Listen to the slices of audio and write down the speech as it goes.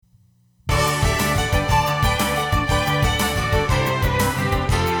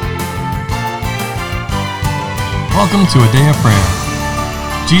Welcome to a day of prayer.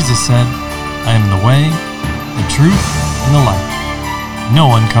 Jesus said, I am the way, the truth, and the life. No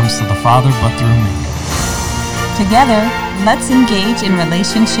one comes to the Father but through me. Together, let's engage in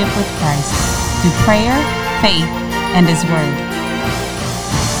relationship with Christ through prayer, faith, and His Word.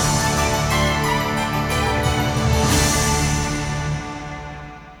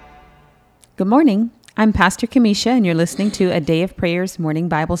 Good morning. I'm Pastor Kamisha, and you're listening to A Day of Prayer's morning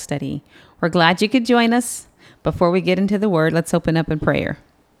Bible study. We're glad you could join us. Before we get into the Word, let's open up in prayer.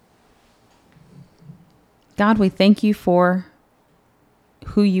 God, we thank you for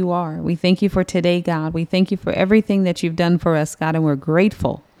who you are. We thank you for today, God. We thank you for everything that you've done for us, God, and we're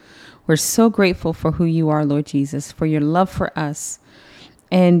grateful. We're so grateful for who you are, Lord Jesus, for your love for us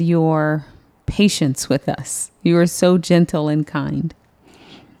and your patience with us. You are so gentle and kind.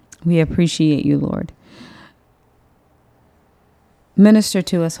 We appreciate you, Lord. Minister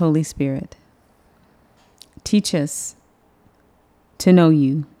to us, Holy Spirit. Teach us to know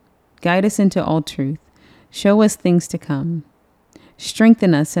you. Guide us into all truth. Show us things to come.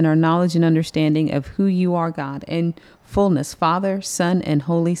 Strengthen us in our knowledge and understanding of who you are, God, in fullness, Father, Son, and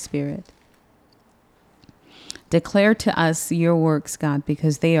Holy Spirit. Declare to us your works, God,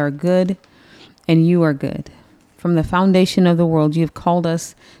 because they are good and you are good. From the foundation of the world, you've called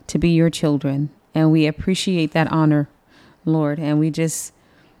us to be your children, and we appreciate that honor, Lord, and we just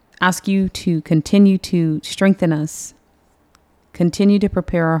ask you to continue to strengthen us, continue to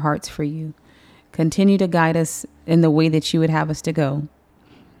prepare our hearts for you, continue to guide us in the way that you would have us to go.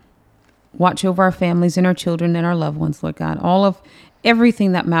 Watch over our families and our children and our loved ones, Lord God. All of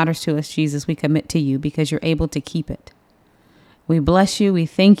everything that matters to us, Jesus, we commit to you because you're able to keep it. We bless you, we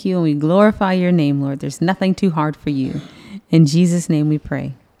thank you, and we glorify your name, Lord. There's nothing too hard for you. In Jesus' name we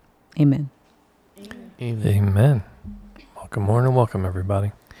pray. Amen. Amen. Good morning, welcome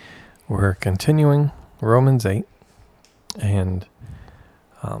everybody. We're continuing Romans 8, and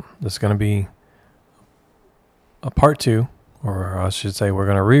this is going to be a part 2, or I should say we're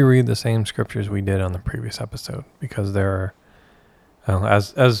going to reread the same scriptures we did on the previous episode, because there are,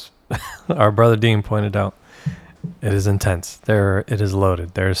 as our brother Dean pointed out, it is intense. It is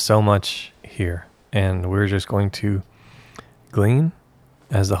loaded. There's so much here, and we're just going to glean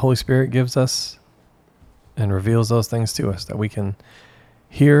as the Holy Spirit gives us and reveals those things to us that we can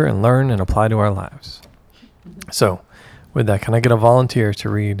hear and learn and apply to our lives. So, with that, can I get a volunteer to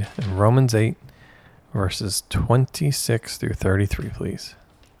read Romans 8, verses 26 through 33, please?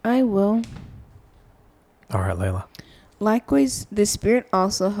 I will. All right, Layla. Likewise, the Spirit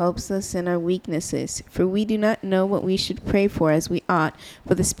also helps us in our weaknesses, for we do not know what we should pray for as we ought,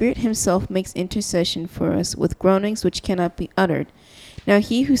 but the Spirit himself makes intercession for us with groanings which cannot be uttered. Now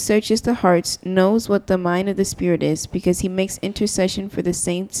he who searches the hearts knows what the mind of the Spirit is, because he makes intercession for the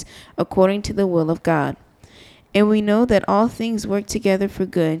saints according to the will of God. And we know that all things work together for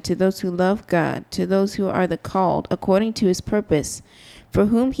good to those who love God, to those who are the called according to his purpose. For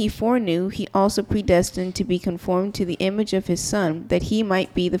whom he foreknew, he also predestined to be conformed to the image of his Son, that he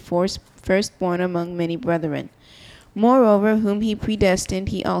might be the firstborn among many brethren. Moreover, whom he predestined,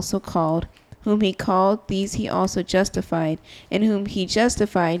 he also called. Whom he called, these he also justified. And whom he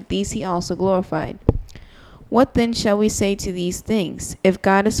justified, these he also glorified. What then shall we say to these things? If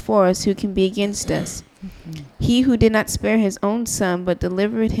God is for us, who can be against us? He who did not spare his own Son, but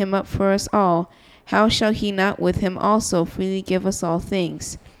delivered him up for us all, how shall he not with him also freely give us all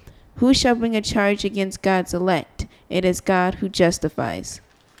things? Who shall bring a charge against God's elect? It is God who justifies.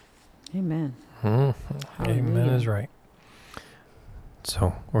 Amen. Amen is right.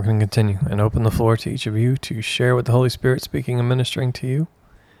 So we're going to continue and open the floor to each of you to share what the Holy Spirit speaking and ministering to you,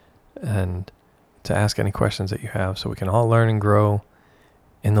 and to ask any questions that you have, so we can all learn and grow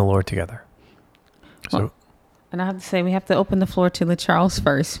in the Lord together. Well, and I have to say, we have to open the floor to LaCharles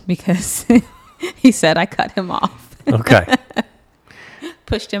first, because he said I cut him off. Okay.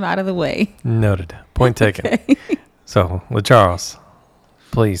 Pushed him out of the way. Noted. Point taken. Okay. So, LaCharles,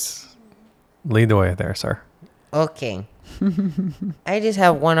 please lead the way there, sir. Okay. I just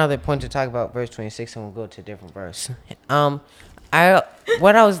have one other point to talk about, verse 26, and we'll go to a different verse. When I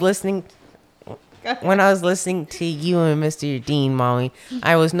was listening to you and Mr. Dean, Molly,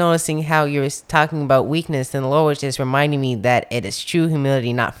 I was noticing how you were talking about weakness, and the Lord was just reminding me that it is true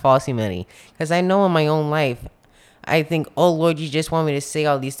humility, not false humility. Because I know in my own life, I think, oh Lord, you just want me to say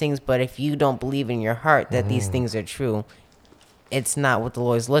all these things, but if you don't believe in your heart that these things are true, it's not what the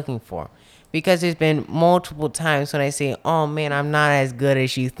Lord is looking for. Because there's been multiple times when I say, oh man, I'm not as good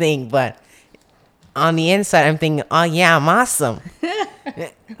as you think, but on the inside I'm thinking, oh yeah, I'm awesome.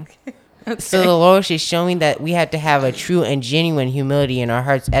 So the Lord was just showing that we have to have a true and genuine humility in our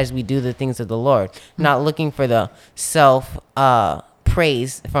hearts as we do the things of the Lord, not looking for the self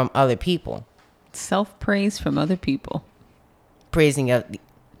praise from other people. Self-praise from other people. Praising of,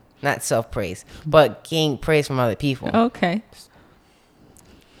 not self praise, but getting praise from other people. Okay.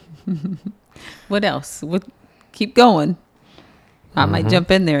 What else? Keep going. I might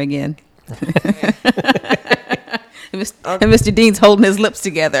jump in there again. And Mr. Dean's holding his lips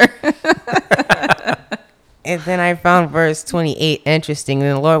together. And then I found verse 28 interesting.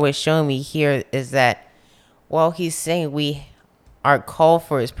 And the Lord was showing me here is that, well, he's saying we are called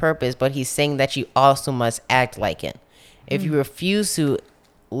for his purpose, but he's saying that you also must act like it. If you refuse to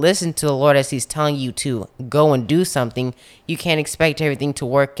listen to the Lord as he's telling you to go and do something, you can't expect everything to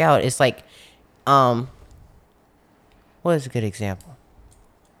work out. It's like, what is a good example?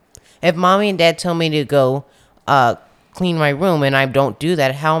 If mommy and dad tell me to go clean my room and I don't do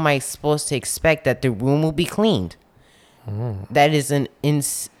that, how am I supposed to expect that the room will be cleaned? That is an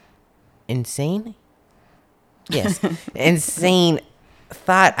insane? Yes. Insane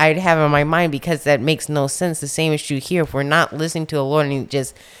thought I'd have in my mind, because that makes no sense. The same is true here. If we're not listening to the Lord and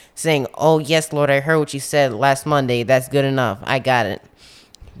just saying, oh, yes, Lord, I heard what you said last Monday. That's good enough. I got it.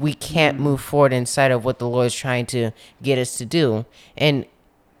 We can't move forward inside of what the Lord is trying to get us to do. And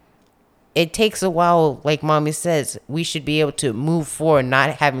it takes a while, like Mommy says, we should be able to move forward,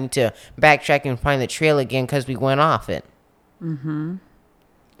 not having to backtrack and find the trail again because we went off it.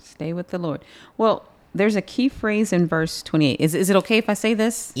 Stay with the Lord. Well, there's a key phrase in verse 28. Is it okay if I say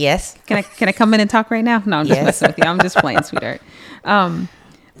this? Yes. Can I come in and talk right now? No, I'm just Yes. messing with you. I'm just playing, sweetheart.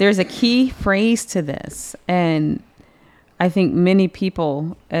 There's a key phrase to this, and I think many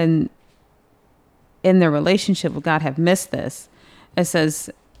people in their relationship with God have missed this. It says,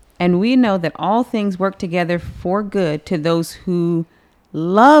 and we know that all things work together for good to those who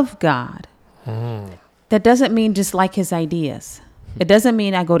love God. That doesn't mean just like his ideas. It doesn't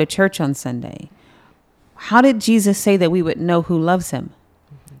mean I go to church on Sunday. How did Jesus say that we would know who loves him?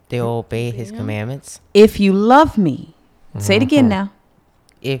 They obey his commandments. If you love me, say it again now.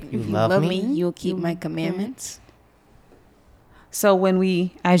 If you If you love me, you'll keep my commandments. So when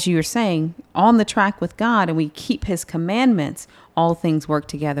we, as you were saying, on the track with God and we keep his commandments, all things work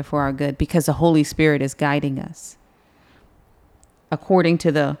together for our good because the Holy Spirit is guiding us according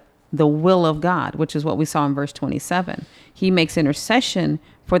to the will of God, which is what we saw in verse 27. He makes intercession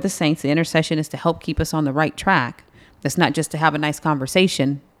for the saints. The intercession is to help keep us on the right track. That's not just to have a nice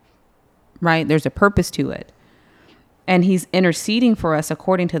conversation, right? There's a purpose to it. And he's interceding for us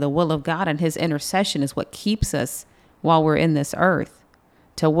according to the will of God. And his intercession is what keeps us while we're in this earth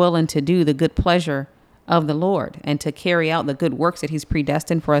to will and to do the good pleasure of the Lord and to carry out the good works that he's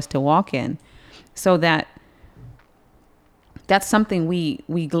predestined for us to walk in. So that's something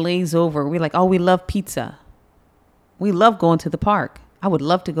we glaze over. We're like, oh, we love pizza. We love going to the park. I would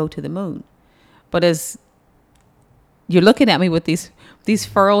love to go to the moon. But as you're looking at me with these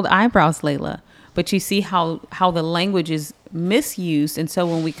furrowed eyebrows, Layla, but you see how the language is misused. And so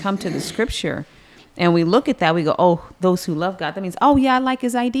when we come to the scripture and we look at that, we go, oh, those who love God. That means, oh, yeah, I like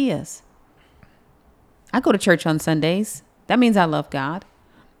his ideas. I go to church on Sundays. That means I love God.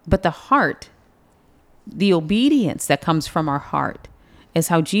 But the heart, the obedience that comes from our heart is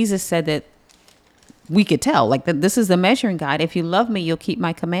how Jesus said that we could tell. Like this is the measuring guide. If you love me, you'll keep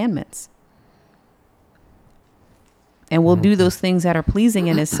my commandments. And we'll do those things that are pleasing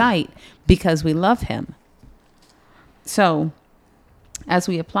in his sight because we love him. So as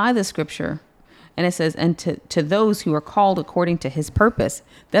we apply the scripture, and it says, and to those who are called according to his purpose,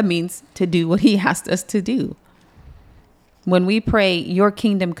 that means to do what he asked us to do. When we pray, your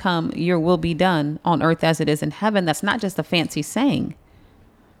kingdom come, your will be done on earth as it is in heaven, that's not just a fancy saying.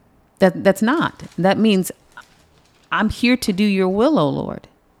 That's not. That means I'm here to do your will, O Lord.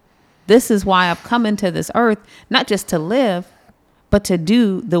 This is why I've come into this earth, not just to live, but to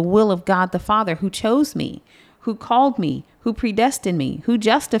do the will of God the Father who chose me, who called me, who predestined me, who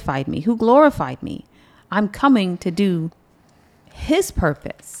justified me, who glorified me. I'm coming to do his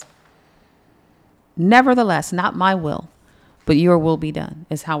purpose. Nevertheless, not my will, but your will be done,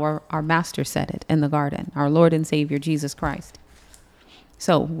 is how our master said it in the garden, our Lord and Savior, Jesus Christ.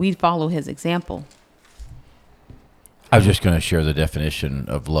 So we follow his example. I was just going to share the definition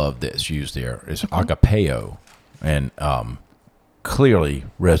of love that's used there is agapeo, and clearly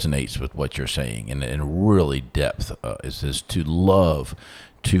resonates with what you're saying, and in really depth. It says to love,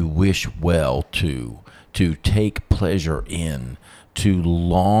 to wish well to take pleasure in, to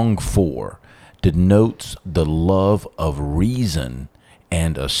long for, denotes the love of reason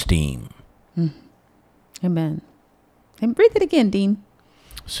and esteem. Amen. And breathe it again, Dean.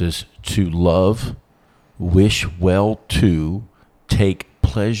 says to love, wish well to, take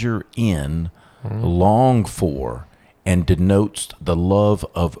pleasure in, long for, and denotes the love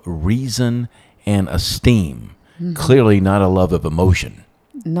of reason and esteem. Clearly not a love of emotion.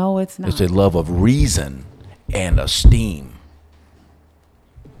 No, it's not. It's a love of reason and esteem.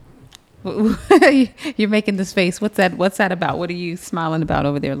 You're making this face. What's that about? What are you smiling about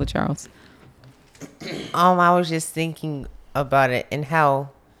over there, LaCharles? I was just thinking about it and how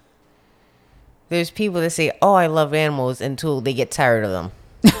there's people that say, "Oh, I love animals," until they get tired of them.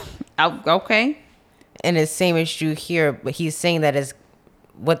 Okay. And the same is true here, but he's saying that is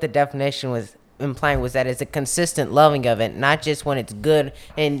what the definition was implying, was that it's a consistent loving of it, not just when it's good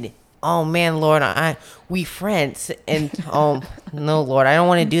and, oh man, Lord, we friends, and oh no, Lord, I don't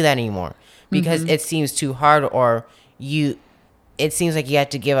want to do that anymore because it seems too hard, or it seems like you have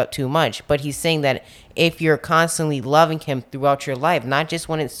to give up too much. But he's saying that if you're constantly loving him throughout your life, not just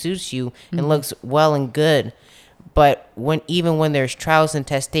when it suits you and looks well and good, but even when there's trials and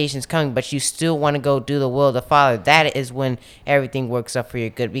temptations coming, but you still want to go do the will of the Father, that is when everything works out for your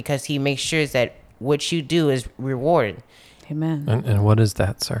good, because he makes sure that what you do is rewarded. Amen. And what is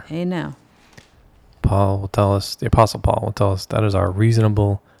that, sir? Hey now. Paul will tell us, the Apostle Paul will tell us, that is our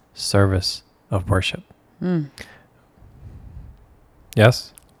reasonable service of worship.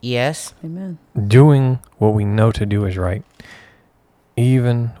 Yes? Yes. Amen. Doing what we know to do is right,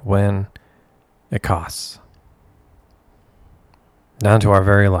 even when it costs. Down to our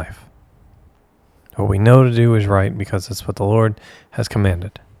very life. What we know to do is right because it's what the Lord has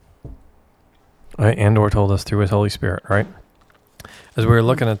commanded. Right? And or told us through his Holy Spirit, right? As we were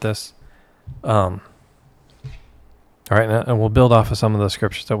looking at this, all right, and we'll build off of some of the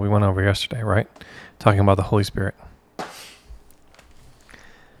scriptures that we went over yesterday, right? Talking about the Holy Spirit.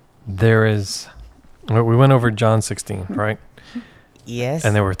 We went over John 16, right? Yes.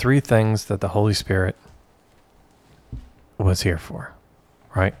 And there were 3 things that the Holy Spirit was here for,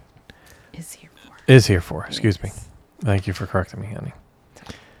 right? Is here for, excuse me. Thank you for correcting me, honey.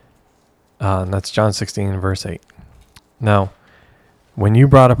 And that's John 16, verse 8. Now, when you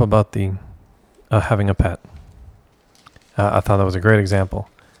brought up about the having a pet, I thought that was a great example.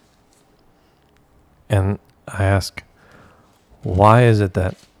 And I ask, why is it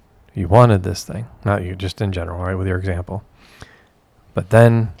that you wanted this thing? Not you, just in general, right, with your example. But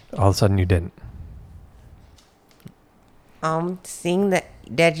then, all of a sudden, you didn't. Seeing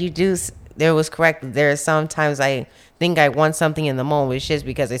that you do, there was correct. There are sometimes I think I want something in the moment, it's just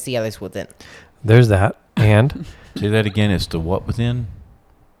because I see others within. There's that. And Say that again. It's the what within?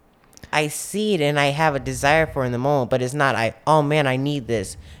 I see it and I have a desire for it in the moment, but it's not, oh man, I need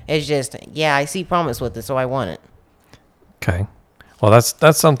this. It's just, yeah, I see promise with it, so I want it. okay. Well,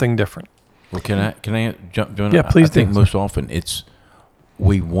 that's something different. Well, can I jump in? Yeah, please I think do. most often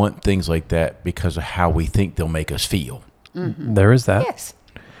we want things like that because of how we think they'll make us feel. There is that. Yes.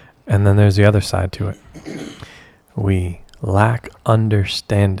 And then there's the other side to it. We lack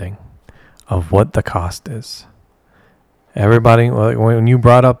understanding of what the cost is. Everybody, when you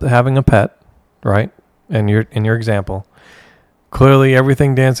brought up having a pet, right? And in your example, clearly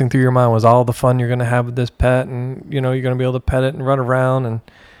everything dancing through your mind was all the fun you're going to have with this pet, and you're going to be able to pet it and run around and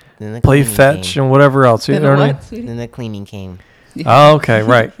Then the play cleaning fetch came. and whatever else. You Then know what I mean? what, sweetie? Then the cleaning came. Oh, okay,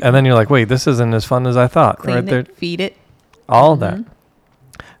 right. And then you're like, wait, this isn't as fun as I thought. Clean right there. it, feed it. All that.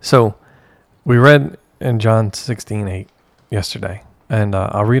 So we read in John 16:8 yesterday, and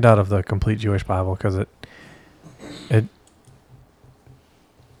I'll read out of the Complete Jewish Bible because it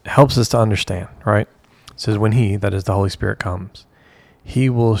helps us to understand, right? It says, when he, that is the Holy Spirit, comes, he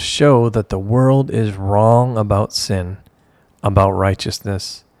will show that the world is wrong about sin, about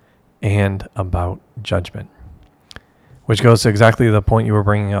righteousness, and about judgment. Which goes to exactly the point you were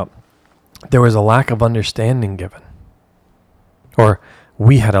bringing up. There was a lack of understanding given. Or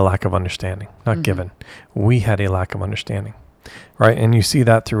we had a lack of understanding, not given. We had a lack of understanding, right? And you see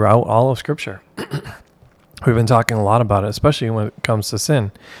that throughout all of Scripture. We've been talking a lot about it, especially when it comes to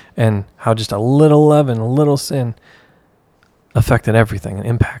sin, and how just a little leaven, a little sin affected everything and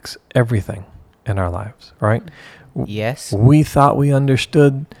impacts everything in our lives, right? Yes. We thought we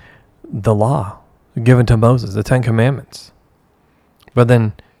understood the law given to Moses, the 10 Commandments. But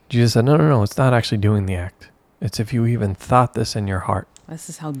then Jesus said, no, it's not actually doing the act. It's if you even thought this in your heart, This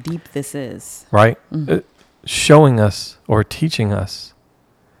is how deep this is. right? Showing us or teaching us,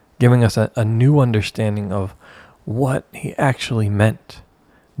 giving us a new understanding of what he actually meant,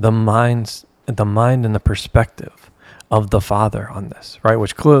 the mind and the perspective of the Father on this, right?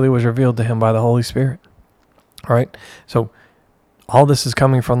 Which clearly was revealed to him by the Holy Spirit, right? So all this is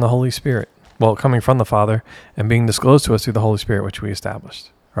coming from the Holy Spirit. well, coming from the Father and being disclosed to us through the Holy Spirit, which we established,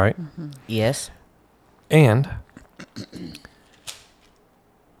 right? Yes. And,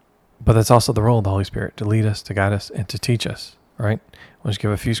 but that's also the role of the Holy Spirit, to lead us, to guide us, and to teach us, right? We'll just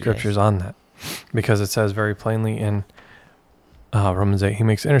give a few scriptures on that, because it says very plainly in Romans 8, he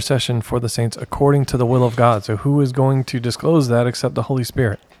makes intercession for the saints according to the will of God. So who is going to disclose that except the Holy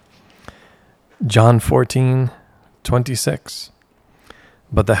Spirit? John 14:26.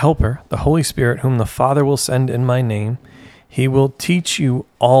 But the Helper, the Holy Spirit, whom the Father will send in my name, he will teach you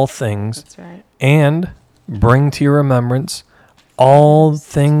all things. That's right. And bring to your remembrance all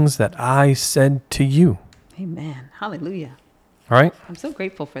things that I said to you. Amen. Hallelujah. All right? I'm so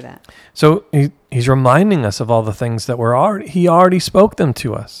grateful for that. So he's reminding us of all the things that he already spoke them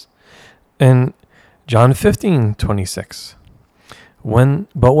to us. In John 15:26.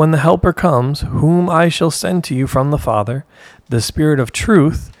 But when the Helper comes, whom I shall send to you from the Father, the Spirit of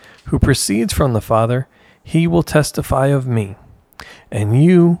truth, who proceeds from the Father, he will testify of me. And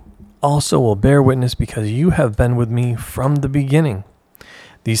you also will bear witness, because you have been with me from the beginning.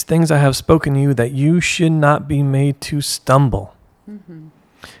 These things I have spoken to you, that you should not be made to stumble.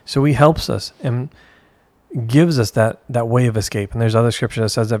 So he helps us and gives us that way of escape. And there's other scripture that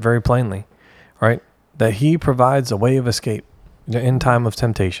says that very plainly, right? That he provides a way of escape in time of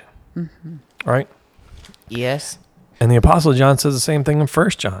temptation, right? Yes. And the Apostle John says the same thing in 1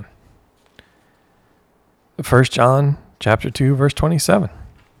 John. 1 John chapter 2, verse 27.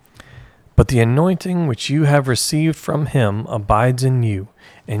 But the anointing which you have received from him abides in you,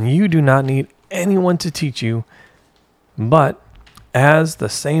 and you do not need anyone to teach you, but as the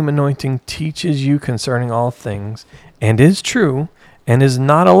same anointing teaches you concerning all things, and is true, and is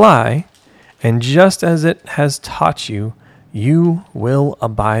not a lie, and just as it has taught you, you will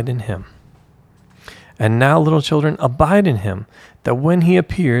abide in him. And now, little children, abide in him, that when he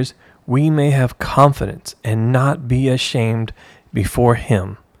appears, we may have confidence and not be ashamed before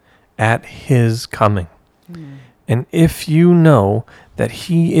him at his coming. And if you know that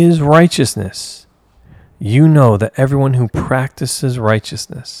he is righteousness, you know that everyone who practices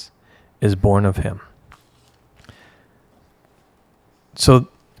righteousness is born of him. So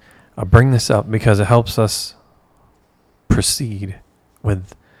I bring this up because it helps us proceed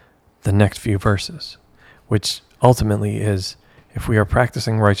with the next few verses, which ultimately is, if we are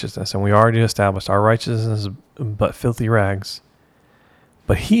practicing righteousness, and we already established our righteousness is but filthy rags,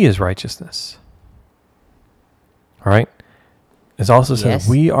 but he is righteousness. All right? It also says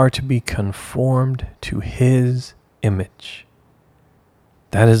we are to be conformed to his image.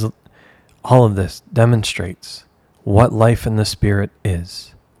 That is, all of this demonstrates what life in the Spirit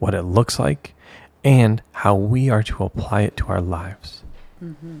is, what it looks like, and how we are to apply it to our lives.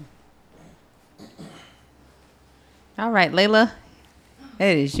 All right, Layla,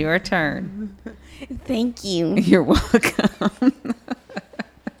 it is your turn. Thank you. You're welcome.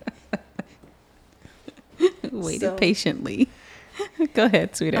 Waited So- patiently. Go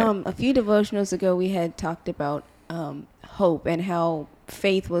ahead, sweetheart. A few devotionals ago, we had talked about hope and how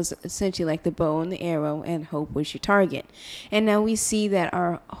faith was essentially like the bow and the arrow, and hope was your target. And now we see that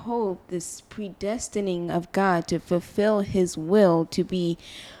our hope, this predestining of God to fulfill his will, to be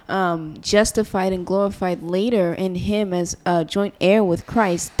justified and glorified later in him as a joint heir with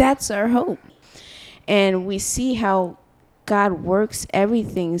Christ, that's our hope. And we see how God works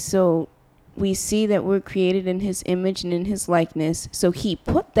everything. So we see that we're created in his image and in his likeness. So he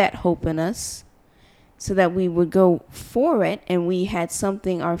put that hope in us so that we would go for it, and we had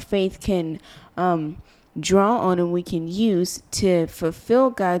something our faith can draw on and we can use to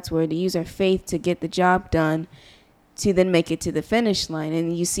fulfill God's word, to use our faith to get the job done, to then make it to the finish line.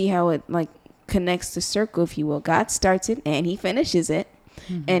 And you see how it like connects the circle, if you will. God starts it and he finishes it.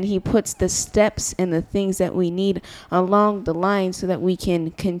 And he puts the steps and the things that we need along the line so that we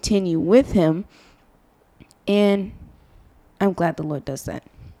can continue with him. And I'm glad the Lord does that.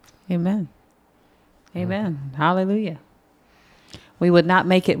 Amen. Amen. Hallelujah. We would not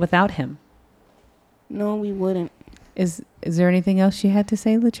make it without him. No, we wouldn't. Is there anything else you had to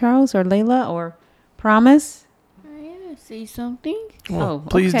say, Charles or Layla or Promise? I want to say something. Well, Oh,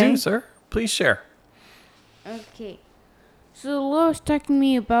 please okay. do, sir. Please share. Okay. So the Lord was talking to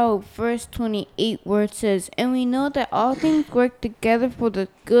me about verse 28, where it says, "And we know that all things work together for the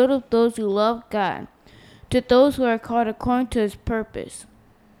good of those who love God, to those who are called according to his purpose."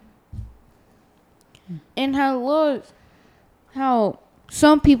 And how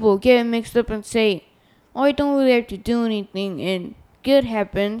some people get mixed up and say, "Oh, I don't really have to do anything and good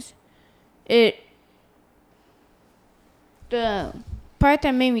happens." The part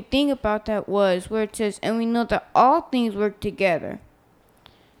that made me think about that was where it says, "And we know that all things work together,"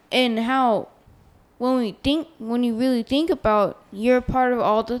 and how when you really think about, you're a part of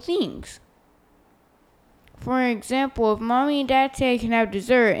all the things. For example, if mommy and dad say I can have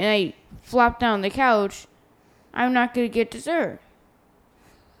dessert and I flop down on the couch, I'm not going to get dessert.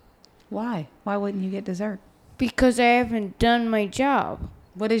 Why? Why wouldn't you get dessert? Because I haven't done my job.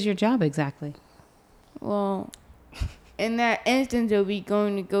 What is your job exactly? Well, in that instance, it'll be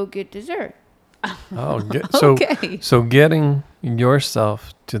going to go get dessert. Oh, Okay. So getting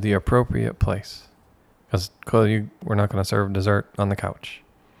yourself to the appropriate place, because clearly we're not going to serve dessert on the couch,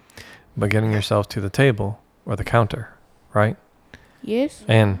 but getting yourself to the table or the counter, right? Yes?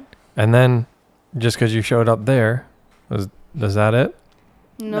 And then just because you showed up there, is that it?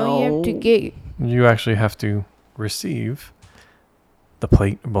 No, you have to get... You actually have to receive the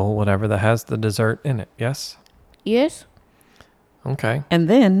plate, bowl, whatever that has the dessert in it. Yes? Yes? Okay. And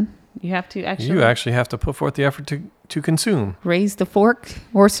then you have to You actually have to put forth the effort to consume. raise the fork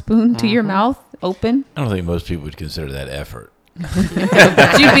or spoon to your mouth, open. I don't think most people would consider that effort.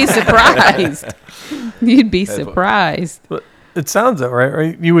 You'd be surprised. You'd be surprised. It sounds it,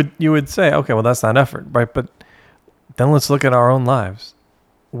 right? You would say, okay, well, that's not effort, right? But then let's look at our own lives.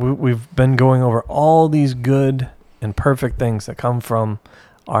 We've been going over all these good and perfect things that come from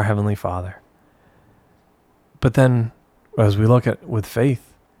our Heavenly Father. But then, as we look at with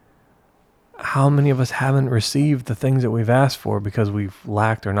faith, how many of us haven't received the things that we've asked for because we've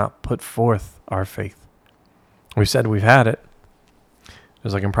lacked or not put forth our faith? We said we've had it.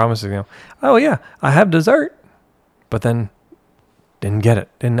 Just like in promises, oh yeah, I have dessert, but then didn't get it,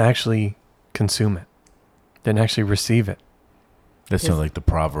 didn't actually consume it, didn't actually receive it. That sounds like the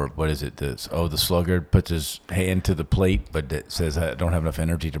proverb. What is it? The sluggard puts his hand to the plate, but it says, I don't have enough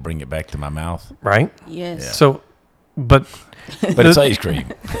energy to bring it back to my mouth. Right? Yes. Yeah. So, but It's ice cream.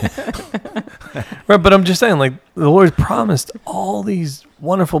 right, but I'm just saying, like, the Lord's promised all these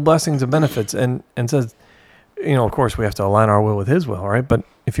wonderful blessings and benefits and says, of course we have to align our will with His will, right? But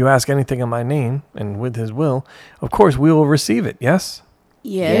if you ask anything in my name and with His will, of course we will receive it, yes?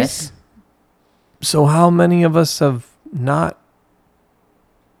 Yes. So how many of us have not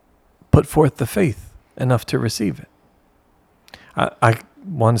put forth the faith enough to receive it? I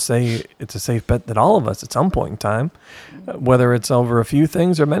want to say it's a safe bet that all of us at some point in time, whether it's over a few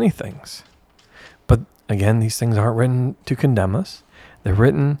things or many things. But again, these things aren't written to condemn us. They're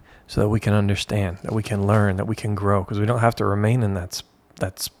written so that we can understand, that we can learn, that we can grow, because we don't have to remain in that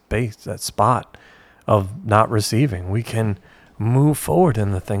space, that spot of not receiving. We can move forward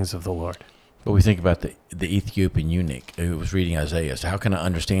in the things of the Lord. But we think about the Ethiopian eunuch who was reading Isaiah. So how can I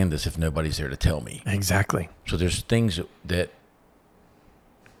understand this if nobody's there to tell me? Exactly. So there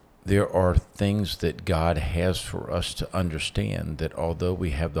are things that God has for us to understand, that although we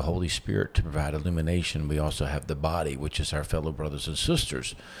have the Holy Spirit to provide illumination, we also have the body, which is our fellow brothers and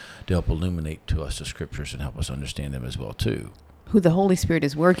sisters, to help illuminate to us the scriptures and help us understand them as well too. Who the Holy Spirit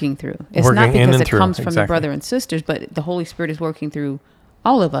is working through. It's Working not in because and it through, comes from the exactly. brother and sisters, but the Holy Spirit is working through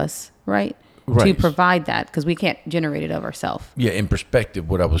all of us, right? To Right. provide that, because we can't generate it of ourselves. Yeah, in perspective,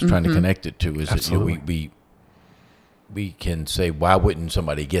 what I was trying to connect it to is Absolutely. that we can say, why wouldn't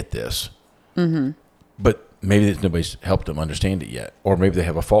somebody get this? Mm-hmm. But maybe nobody's helped them understand it yet. Or maybe they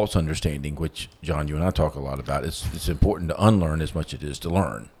have a false understanding, which, John, you and I talk a lot about. It's important to unlearn as much as it is to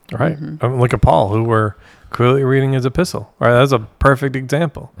learn. Right. Look at Paul, who we're clearly reading his epistle. Right. That's a perfect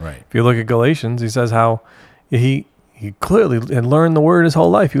example. Right. If you look at Galatians, he says how he clearly had learned the word his whole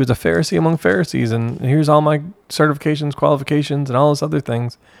life. He was a Pharisee among Pharisees, and here's all my certifications, qualifications, and all this other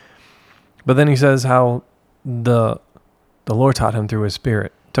things. But then he says how the Lord taught him through His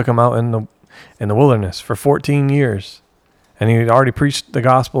Spirit, took him out in the wilderness for 14 years. And he had already preached the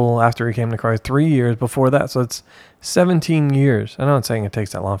gospel after he came to Christ 3 years before that. So it's 17 years. I'm not saying it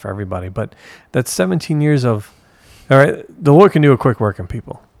takes that long for everybody, but that's 17 years of, all right, the Lord can do a quick work in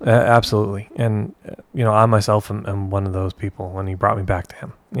people. Absolutely. And, I myself am one of those people when He brought me back to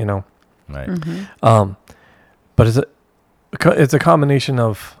Him, Right. But it's a combination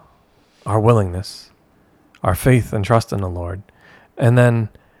of our willingness, our faith and trust in the Lord, and then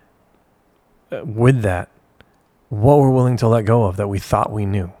with that, what we're willing to let go of that we thought we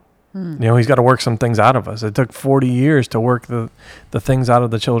knew. He's got to work some things out of us. It took 40 years to work the things out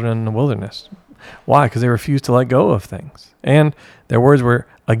of the children in the wilderness. Why? Because they refused to let go of things. And their words were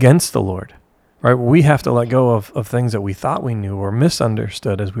against the Lord. Right? We have to let go of things that we thought we knew or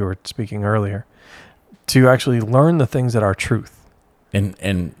misunderstood, as we were speaking earlier, to actually learn the things that are truth.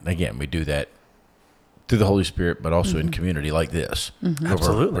 And again, we do that through the Holy Spirit, but also in community like this. Where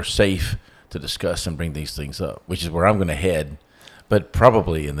Absolutely. We're safe to discuss and bring these things up, which is where I'm going to head, but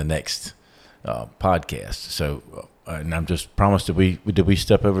probably in the next podcast. So, and I'm just promised, did we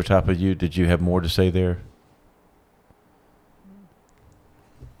step over top of you? Did you have more to say there?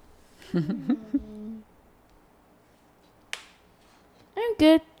 I'm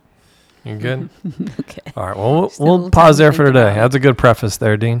good. You good? Okay. All right. Well, Still a we'll little pause time to there for think today. about it. That's a good preface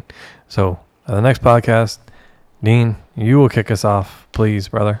there, Dean. So, the next podcast, Dean, you will kick us off, please,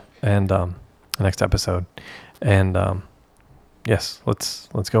 brother, and the next episode. And yes, let's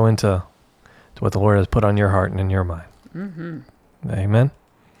go into what the Lord has put on your heart and in your mind. Mm-hmm. Amen.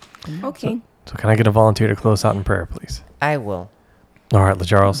 Okay. So, can I get a volunteer to close out in prayer, please? I will. All right,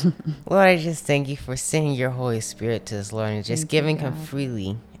 LaCharles. Lord, I just thank you for sending your Holy Spirit to us, Lord, and just Thank you, giving him God.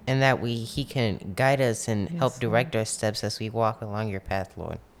 freely, and that he can guide us and help Yes, direct our steps as we walk along your path,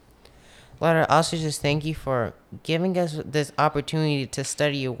 Lord. Lord, I also just thank you for giving us this opportunity to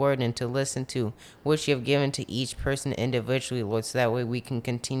study your word and to listen to what you have given to each person individually, Lord, so that way we can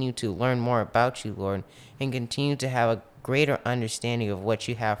continue to learn more about you, Lord, and continue to have a greater understanding of what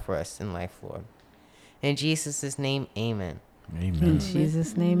you have for us in life, Lord. In Jesus' name, amen. In Amen.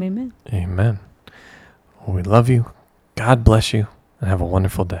 Jesus' name, amen. Amen. Well, we love you. God bless you, and have a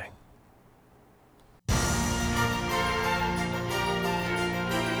wonderful day.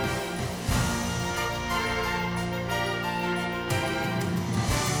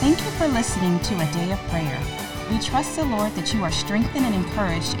 Thank you for listening to A Day of Prayer. We trust the Lord that you are strengthened and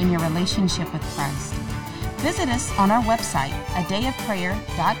encouraged in your relationship with Christ. Visit us on our website,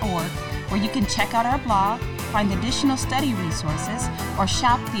 adayofprayer.org, where you can check out our blog, find additional study resources, or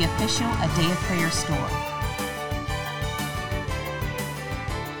shop the official A Day of Prayer store.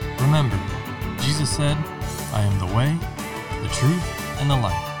 Remember, Jesus said, I am the way, the truth, and the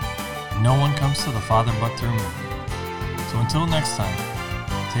life. No one comes to the Father but through me. So until next time,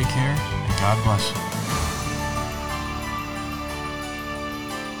 take care and God bless you.